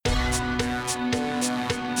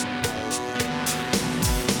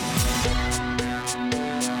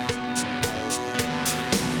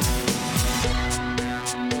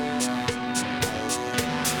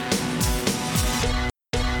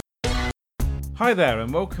Hi there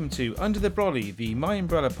and welcome to Under the Brolly, the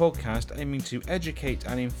MyUmbrella podcast aiming to educate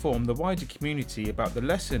and inform the wider community about the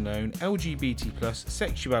lesser known LGBT+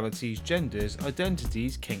 sexualities, genders,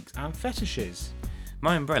 identities, kinks and fetishes.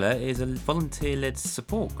 MyUmbrella is a volunteer-led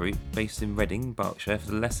support group based in Reading, Berkshire for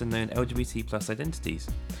the lesser known LGBT+ identities.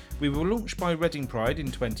 We were launched by Reading Pride in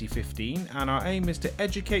 2015 and our aim is to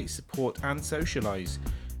educate, support and socialise.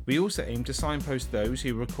 We also aim to signpost those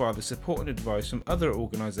who require the support and advice from other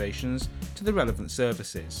organisations to the relevant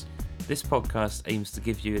services. This podcast aims to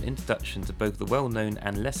give you an introduction to both the well-known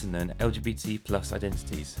and lesser-known LGBT+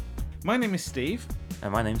 identities. My name is Steve.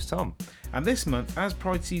 And my name's Thom. And this month, as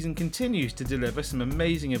Pride season continues to deliver some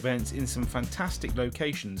amazing events in some fantastic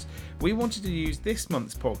locations, we wanted to use this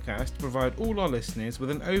month's podcast to provide all our listeners with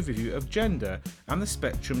an overview of gender and the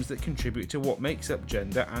spectrums that contribute to what makes up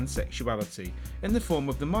gender and sexuality, in the form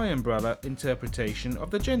of the MyUmbrella interpretation of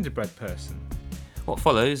the Genderbread Person. What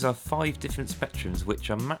follows are 5 different spectrums which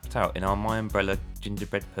are mapped out in our MyUmbrella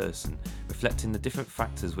Genderbread Person, reflecting the different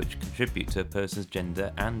factors which contribute to a person's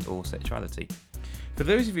gender and or sexuality. For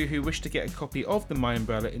those of you who wish to get a copy of the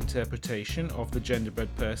MyUmbrella interpretation of the Genderbread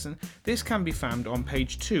Person, this can be found on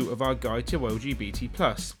page 2 of our guide to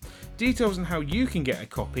LGBT+. Details on how you can get a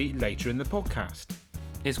copy later in the podcast.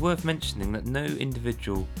 It's worth mentioning that no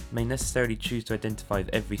individual may necessarily choose to identify with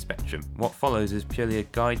every spectrum. What follows is purely a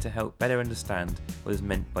guide to help better understand what is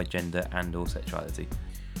meant by gender and or sexuality.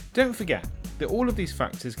 Don't forget that all of these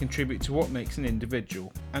factors contribute to what makes an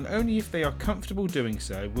individual, and only if they are comfortable doing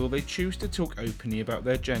so will they choose to talk openly about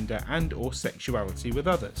their gender and or sexuality with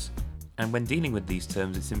others. And when dealing with these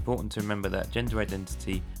terms, it's important to remember that gender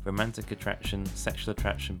identity, romantic attraction, sexual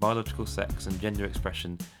attraction, biological sex and gender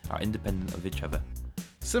expression are independent of each other.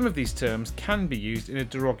 Some of these terms can be used in a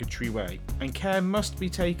derogatory way, and care must be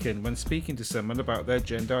taken when speaking to someone about their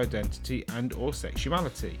gender identity and or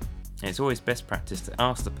sexuality. And it's always best practice to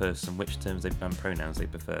ask the person which terms and pronouns they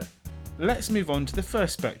prefer. Let's move on to the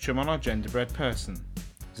first spectrum on our Genderbread Person.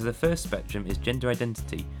 So the first spectrum is gender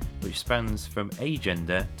identity, which spans from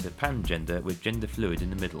agender to pangender with gender fluid in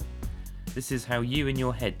the middle. This is how you in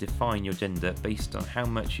your head define your gender based on how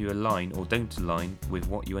much you align or don't align with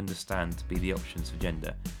what you understand to be the options for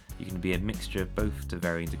gender. You can be a mixture of both to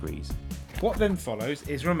varying degrees. What then follows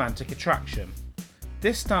is romantic attraction.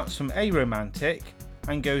 This starts from aromantic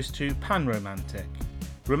and goes to panromantic.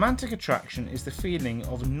 Romantic attraction is the feeling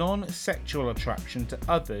of non-sexual attraction to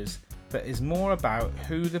others that is more about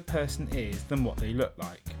who the person is than what they look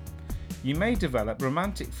like. You may develop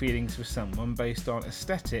romantic feelings for someone based on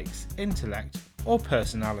aesthetics, intellect, or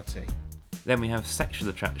personality. Then we have sexual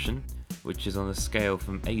attraction, which is on a scale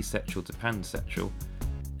from asexual to pansexual,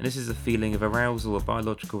 and this is a feeling of arousal or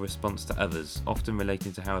biological response to others, often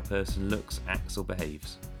relating to how a person looks, acts, or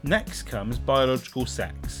behaves. Next comes biological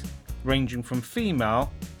sex, ranging from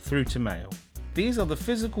female through to male. These are the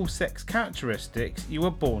physical sex characteristics you are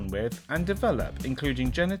born with and develop,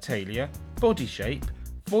 including genitalia, body shape,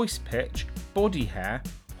 voice pitch, body hair,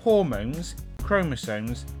 hormones,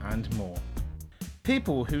 chromosomes, and more.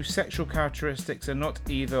 People whose sexual characteristics are not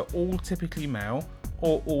either all typically male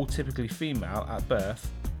or all typically female at birth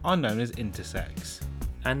are known as intersex.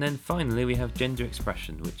 And then finally we have gender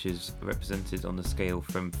expression, which is represented on the scale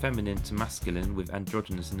from feminine to masculine with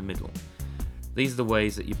androgynous in the middle. These are the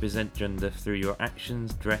ways that you present gender through your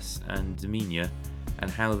actions, dress and demeanour, and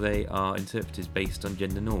how they are interpreted based on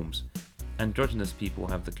gender norms. Androgynous people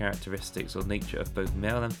have the characteristics or nature of both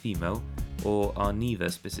male and female, or are neither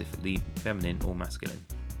specifically feminine or masculine.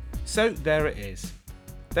 So there it is.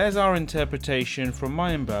 There's our interpretation from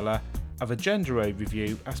MyUmbrella of a gender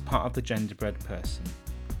overview as part of the Genderbread Person.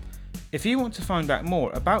 If you want to find out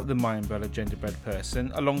more about the MyUmbrella Genderbread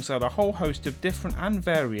Person, alongside a whole host of different and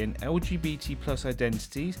varying LGBT+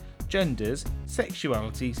 identities, genders,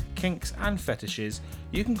 sexualities, kinks and fetishes,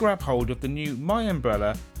 you can grab hold of the new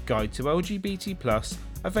MyUmbrella Guide to LGBT+,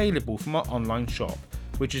 available from our online shop,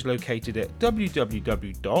 which is located at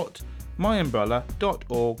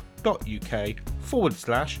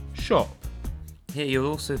www.myumbrella.org.uk/shop. Here you'll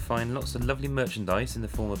also find lots of lovely merchandise in the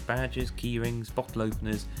form of badges, key rings, bottle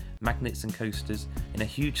openers, magnets and coasters in a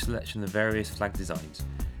huge selection of various flag designs.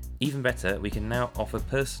 Even better, we can now offer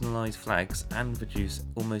personalised flags and produce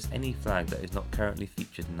almost any flag that is not currently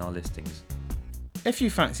featured in our listings. If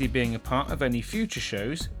you fancy being a part of any future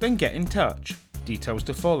shows, then get in touch. Details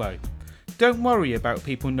to follow. Don't worry about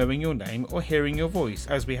people knowing your name or hearing your voice,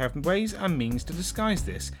 as we have ways and means to disguise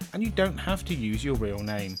this, and you don't have to use your real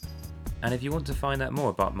name. And if you want to find out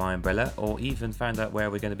more about MyUmbrella, or even find out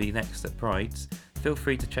where we're going to be next at Prides, feel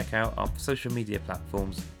free to check out our social media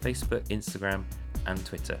platforms, Facebook, Instagram and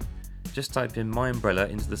Twitter. Just type in MyUmbrella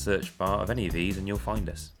into the search bar of any of these and you'll find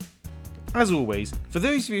us. As always, for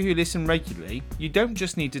those of you who listen regularly, you don't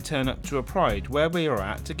just need to turn up to a Pride where we are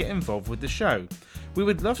at to get involved with the show. We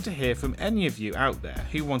would love to hear from any of you out there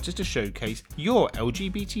who want us to showcase your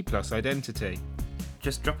LGBT+ identity.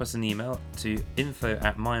 Just drop us an email to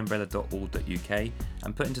info@myumbrella.org.uk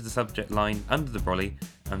and put into the subject line under the brolly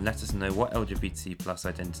and let us know what LGBT+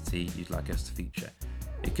 identity you'd like us to feature.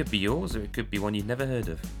 It could be yours or it could be one you've never heard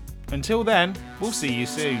of. Until then, we'll see you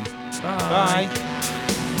soon. Bye. Bye.